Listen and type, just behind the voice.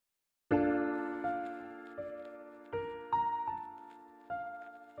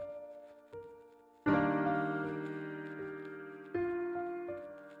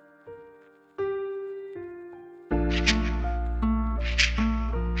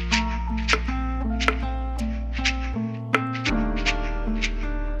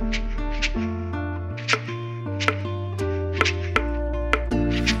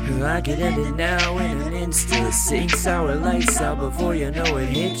I could end it now in an instant. Sinks our lights out before you know it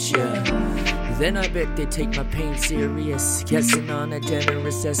hits ya. Then I bet they take my pain serious, guessing on a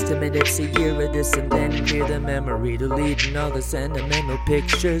generous estimate. It's a year of this and then fear the memory, deleting all the sentimental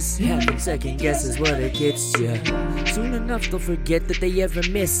pictures. Having second guesses what it gets ya. Soon enough they'll forget that they ever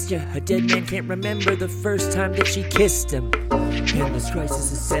missed ya. A dead man can't remember the first time that she kissed him. And this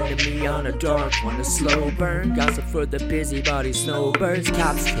crisis is sending me on a dark one, a slow burn. Gossip for the busybody snowbirds.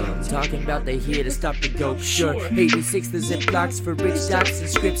 Cops come talking about they here to stop the go. Sure, 86 the zip blocks for rich docs and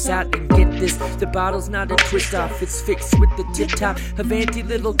scripts out. And get this, the bottle's not a twist off, it's fixed with the tip top of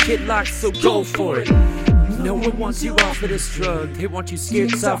anti-little kid locks, so go for it. No one wants you off of this drug. They want you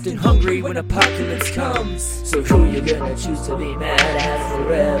scared, soft, and hungry when apocalypse comes. So who you gonna choose to be mad at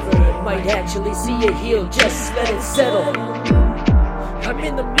forever? Might actually see you heal, just let it settle. I'm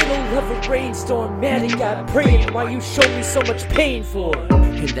in the middle of a brainstorm, mad at God, praying why you show me so much pain for.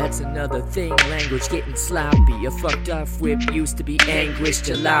 And that's another thing, language getting sloppy. A fucked off whip used to be anguish,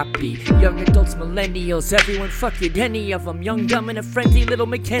 jalopy. Young adults, millennials, everyone fuck it, any of them. Young, dumb, and a friendly little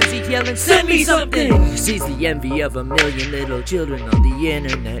Mackenzie yelling, send me something! She's the envy of a million little children on the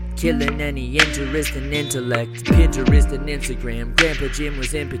internet, killing any interest in intellect. Pinterest and Instagram, Grandpa Jim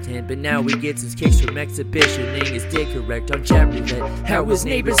was impotent, but now he gets his kicks from exhibitioning his dick erect on chat roulette. How his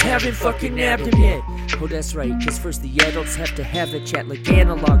neighbors haven't fucking nabbed him yet. Oh, that's right, cause first the adults have to have a chat like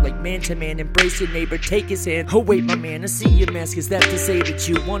analog, like man to man. Embrace your neighbor, take his hand. Oh wait, my man, I see your mask. Is that to say that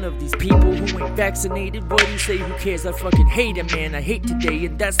you one of these people who ain't vaccinated? What do you say? Who cares? I fucking hate him, man. I hate today,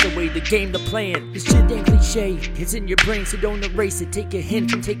 and that's the way the game to playing. This shit ain't cliche, it's in your brain, so don't erase it. Take a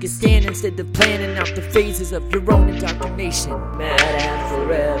hint and take a stand instead of planning out the phases of your own indoctrination. Mad at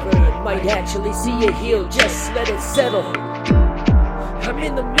forever, might actually see you heal, just let it settle. I'm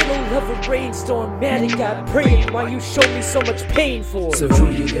in the middle of a brainstorm, mad at God, praying why you show me so much pain for. So who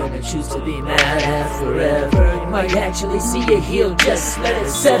you gonna choose to be mad at forever? You might actually see you heal, just let it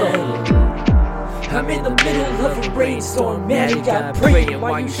settle. I'm in the middle of a brainstorm, mad at God, praying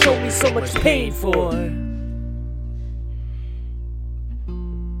why you show me so much pain for.